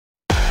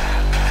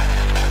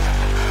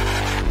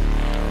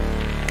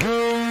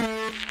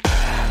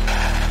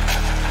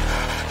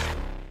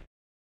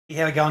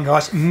How we going,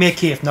 guys? Mick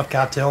here from Not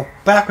Cartel,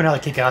 back with another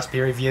kick-ass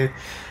beer review.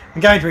 I'm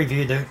going to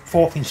review the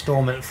fourth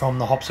instalment from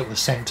the hops that was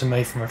sent to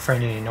me from a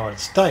friend in the United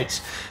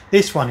States.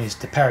 This one is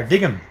the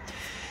Paradigm.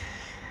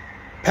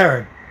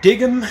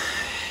 Paradigm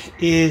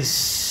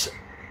is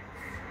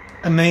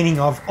a meaning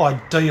of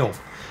ideal.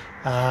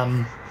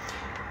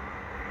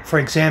 For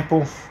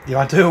example, the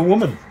ideal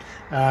woman,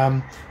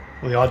 or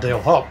the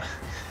ideal hop.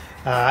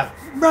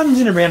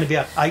 Runs in around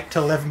about 8 to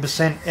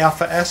 11%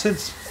 alpha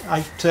acids,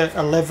 8 to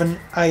 11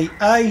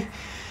 AA.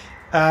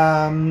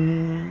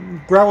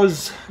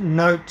 Growers'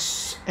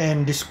 notes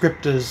and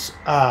descriptors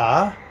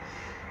are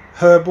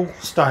herbal,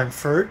 stone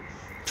fruit,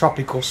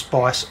 tropical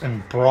spice,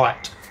 and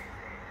bright.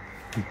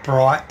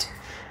 Bright,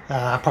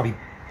 probably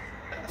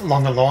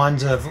along the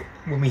lines of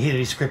when we hear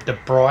the descriptor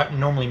bright,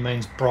 normally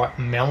means bright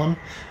melon.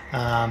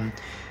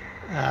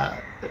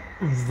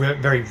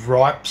 Very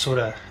ripe, sort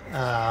of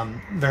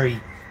very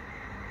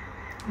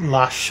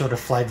lush sort of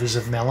flavours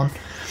of melon.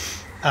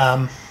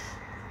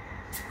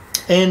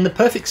 And the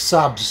perfect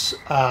subs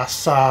are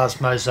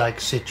SARS, Mosaic,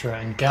 Citra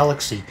and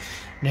Galaxy.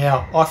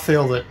 Now I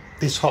feel that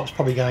this hop's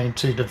probably going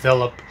to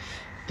develop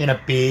in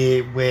a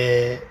beer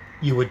where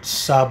you would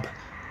sub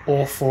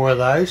all four of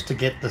those to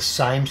get the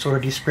same sort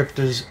of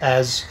descriptors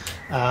as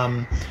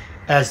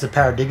the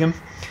Paradigm.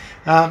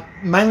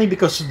 Mainly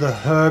because of the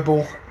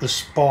herbal, the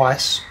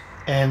spice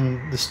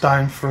and the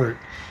stone fruit.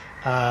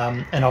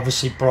 And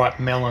obviously bright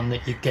melon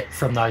that you get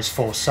from those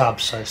four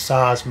subs. So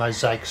SARS,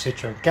 Mosaic,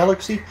 Citra and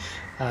Galaxy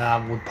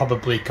would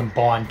probably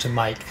combine to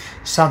make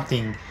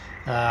something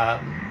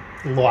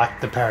like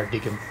the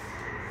Paradigm.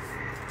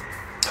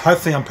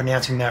 Hopefully I'm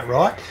pronouncing that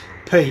right.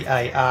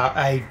 P-A-R-A-D-I-G-M.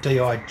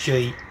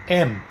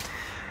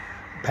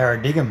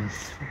 Paradigm.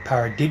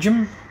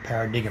 Paradigm,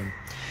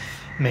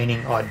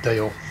 meaning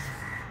ideal.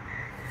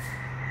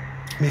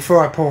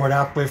 Before I pour it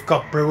up, we've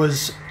got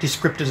brewers'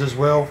 descriptors as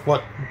well,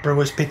 what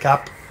brewers pick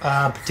up,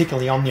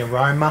 particularly on the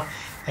aroma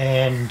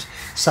and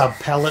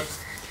sub-palate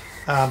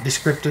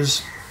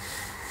descriptors.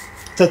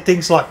 So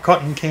things like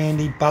cotton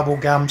candy,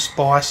 bubblegum,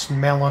 spice,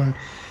 melon,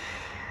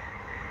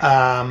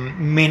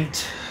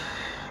 mint,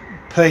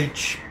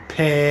 peach,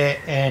 pear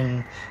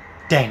and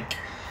dank.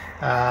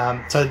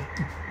 So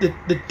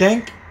the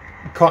dank,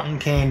 cotton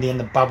candy and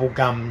the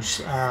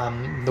bubblegums,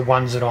 the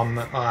ones that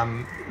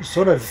I'm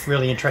sort of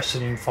really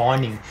interested in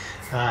finding,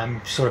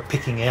 sort of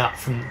picking out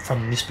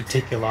from this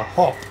particular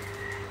hop.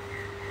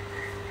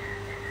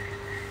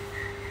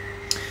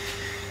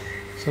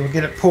 So we'll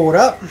get it poured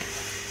up.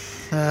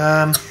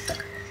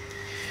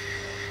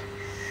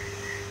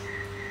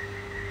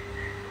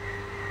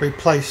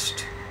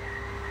 Replaced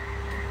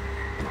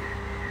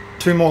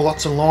 2 more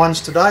lots of lines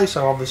today,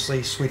 so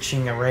obviously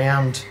switching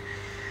around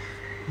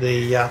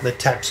the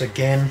taps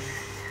again.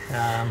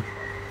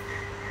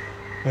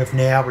 We've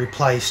now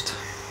replaced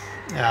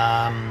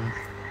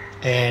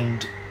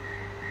and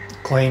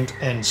cleaned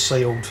and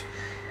sealed,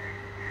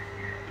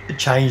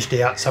 changed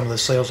out some of the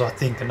seals I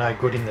think are no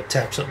good in the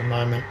taps at the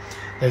moment.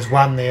 There's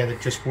one there that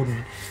just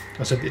wouldn't,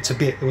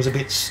 it was a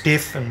bit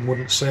stiff and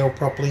wouldn't seal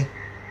properly.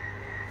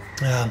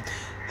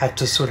 Had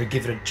to sort of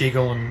give it a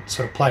jiggle and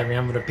sort of play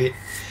around with it a bit.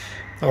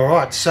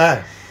 Alright,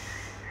 so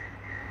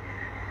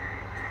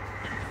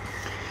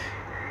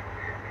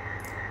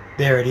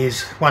there it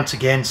is. Once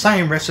again,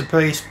 same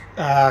recipes,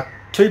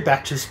 2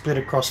 batches split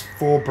across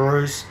 4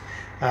 brews,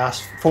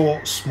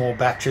 4 small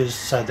batches,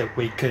 so that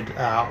we could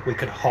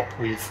hop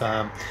with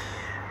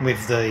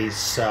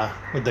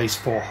these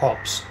 4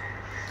 hops.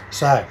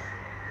 So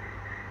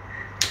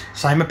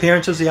same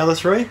appearance as the other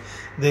 3: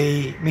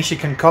 the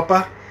Michigan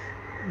Copper,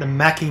 the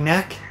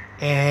Mackinac,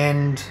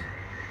 and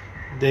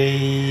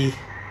the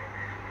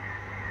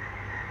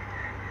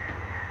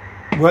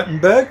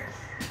Württemberg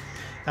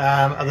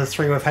are the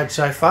 3 we've had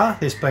so far.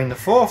 This being the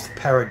 4th,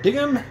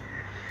 Paradigm.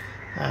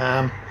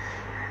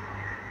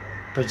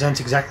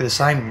 Presents exactly the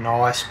same.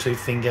 Nice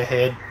 2-finger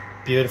head,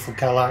 beautiful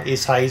colour.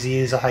 Is hazy,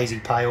 is a hazy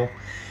pale.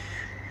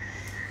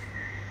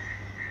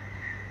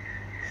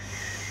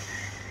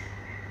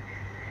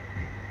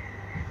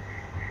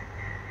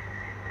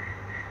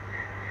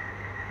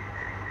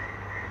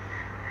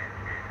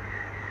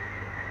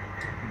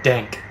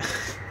 Dank.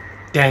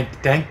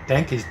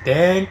 Dank is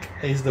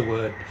the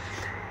word.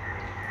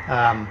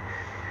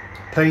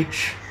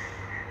 Peach,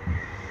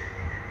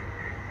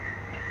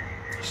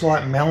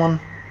 slight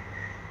melon,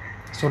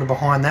 sort of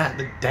behind that.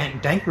 The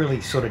dank really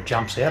sort of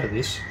jumps out of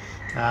this.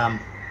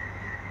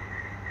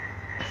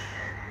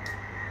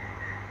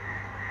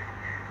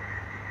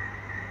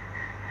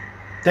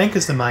 Dank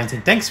is the main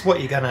thing. Dank's what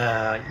you're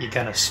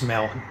gonna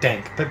smell.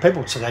 Dank, but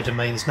people say to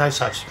me, there's no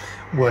such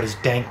word as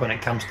dank when it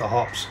comes to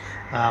hops.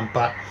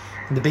 But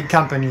the big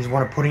companies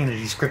want to put in a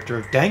descriptor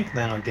of dank,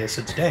 then I guess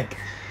it's dank.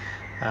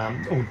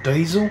 Or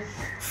diesel,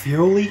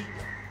 fuely.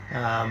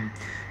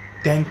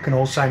 Dank can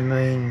also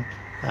mean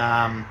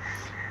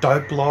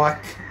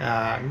dope-like,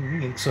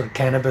 sort of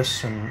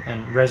cannabis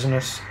and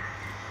resinous.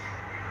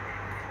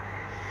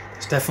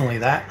 It's definitely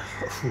that.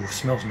 Ooh,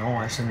 smells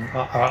nice, and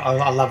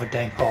I love a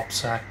dank hop.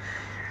 So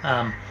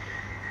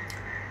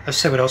let's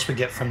see what else we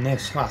get from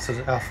this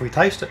after we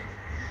taste it.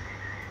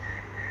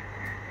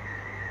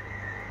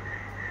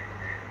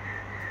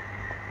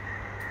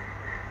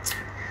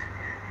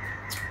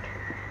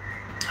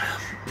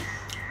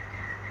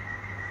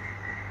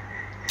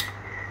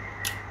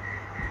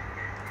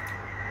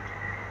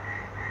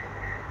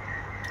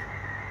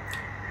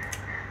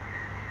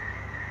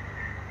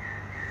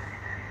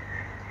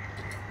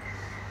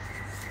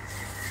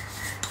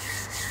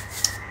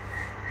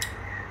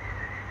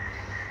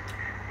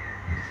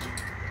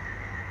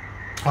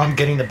 I'm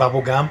getting the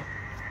bubble gum.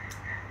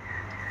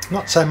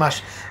 Not so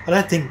much, I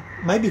don't think,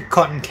 maybe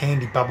cotton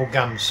candy bubble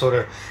gum sort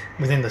of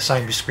within the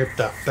same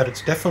descriptor, but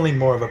it's definitely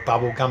more of a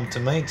bubble gum to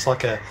me. It's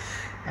like a,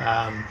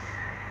 I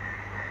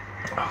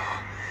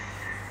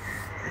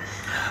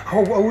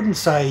wouldn't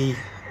say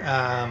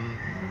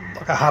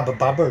like a Hubba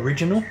Bubba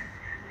original.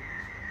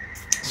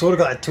 Sort of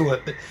got that to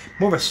it, but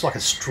more of a, like a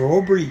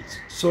strawberry,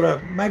 sort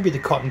of, maybe the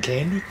cotton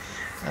candy,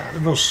 the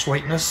real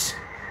sweetness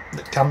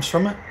that comes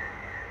from it.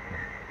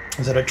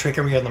 Is that a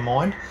trickery of the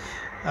mind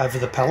over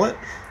the palate?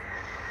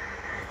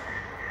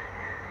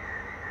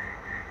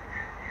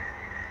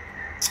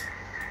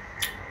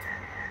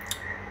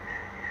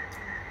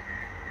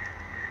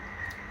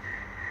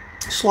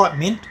 Slight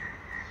mint.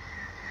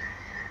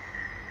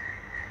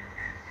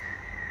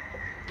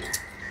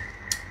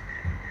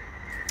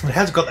 It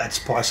has got that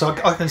spice.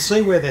 I can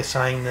see where they're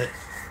saying that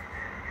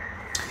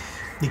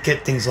you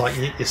get things like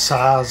your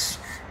SARS,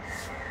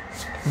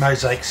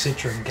 Mosaic,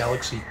 Citra and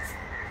Galaxy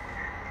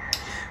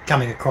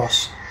coming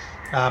across.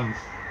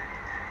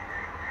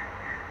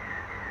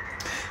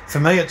 For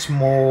me, it's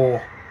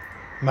more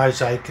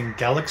Mosaic and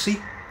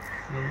Galaxy.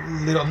 A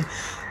little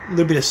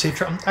bit of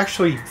Citra. I'm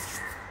actually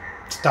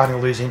starting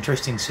to lose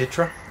interest in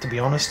Citra, to be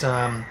honest,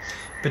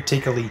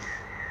 particularly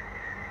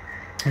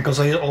because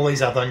all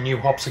these other new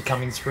hops are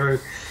coming through.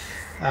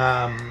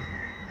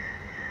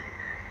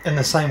 And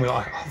the same way,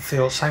 I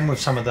feel same with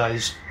some of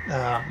those,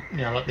 you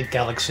know, like the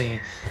Galaxy,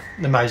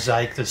 the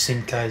Mosaic, the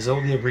Simcoes,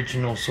 all the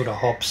original sort of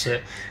hops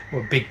that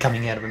were big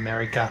coming out of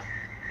America.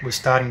 We're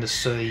starting to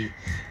see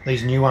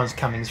these new ones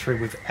coming through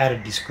with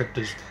added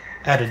descriptors,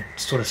 added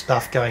sort of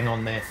stuff going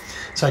on there.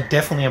 So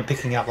definitely I'm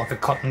picking up like a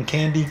cotton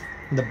candy,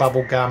 the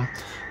bubble gum,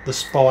 the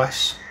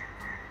spice,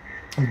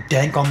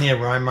 dank on the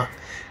aroma,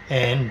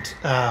 and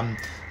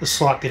the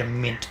slight bit of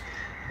mint.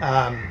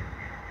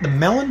 The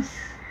melon,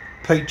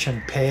 peach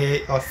and pear,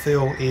 I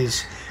feel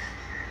it's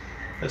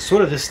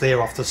sort of just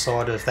there off the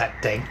side of that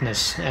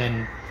dankness,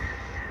 and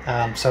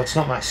so it's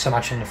not so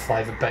much in the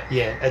flavour, but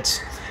yeah,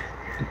 it's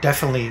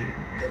definitely,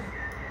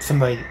 for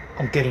me,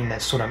 I'm getting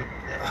that sort of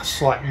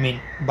slight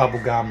mint,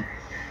 bubblegum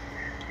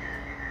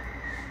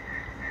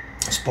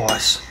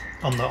spice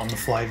on the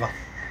flavour.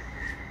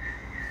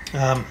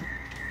 There's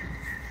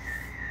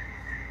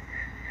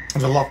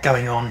a lot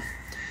going on.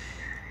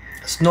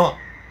 It's not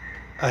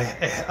a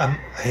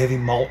heavy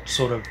malt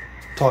sort of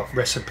type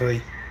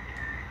recipe.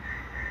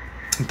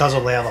 It does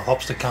allow the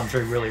hops to come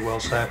through really well,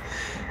 so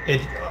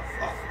it's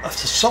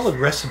a solid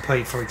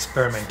recipe for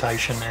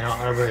experimentation, and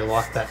I really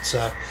like that.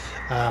 So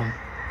a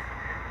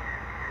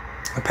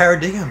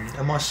paradigm,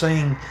 am I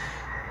seeing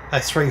a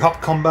 3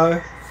 hop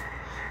combo,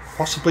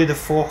 possibly the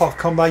 4 hop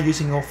combo,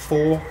 using all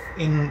 4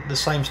 in the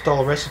same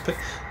style of recipe,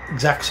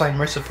 exact same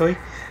recipe?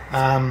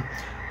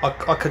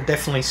 I could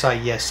definitely say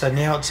yes. So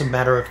now it's a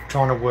matter of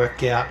trying to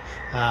work out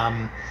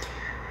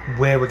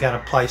where we're going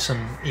to place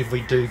them if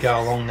we do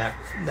go along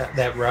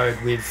that road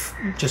with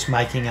just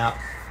making up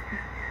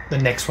the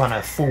next one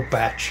a full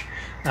batch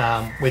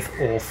with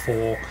all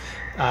 4.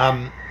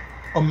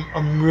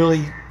 I'm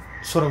really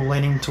sort of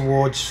leaning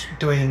towards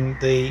doing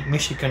the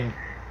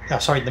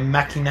the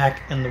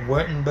Mackinac and the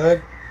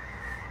Württemberg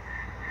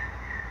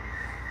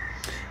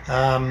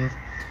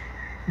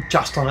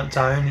just on its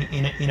own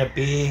in a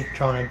beer,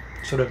 trying to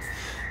sort of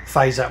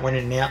phase that one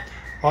in and out.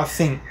 I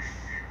think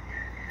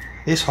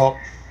this hop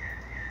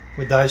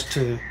with those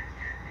 2,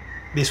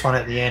 this one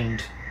at the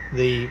end,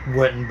 the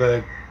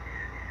Württemberg,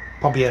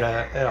 probably at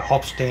a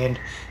hop stand,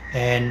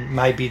 and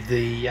maybe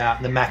the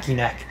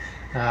Mackinac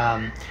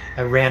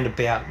around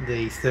about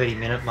the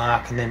 30-minute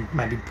mark, and then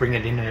maybe bring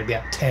it in at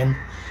about 10,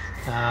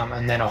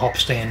 and then a hop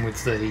stand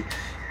with the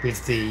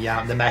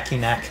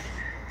Mackinac,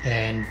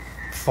 and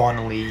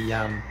finally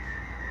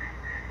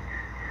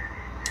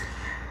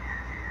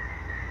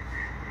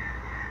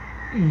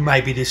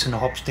maybe this in a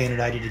hop stand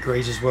at 80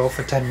 degrees as well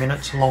for 10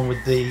 minutes, along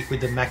with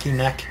the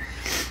Mackinac,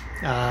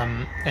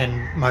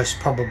 and most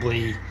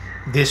probably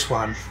this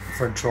one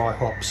for a dry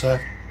hop. So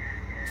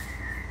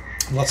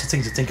lots of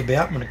things to think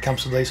about when it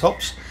comes to these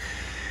hops.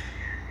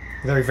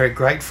 Very, very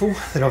grateful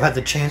that I've had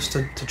the chance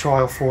to try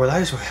all 4 of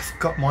those. I've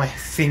got my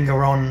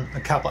finger on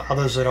a couple of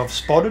others that I've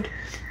spotted.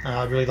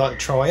 I'd really like to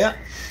try out.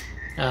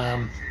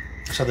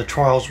 So the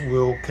trials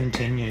will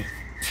continue.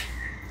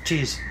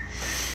 Cheers.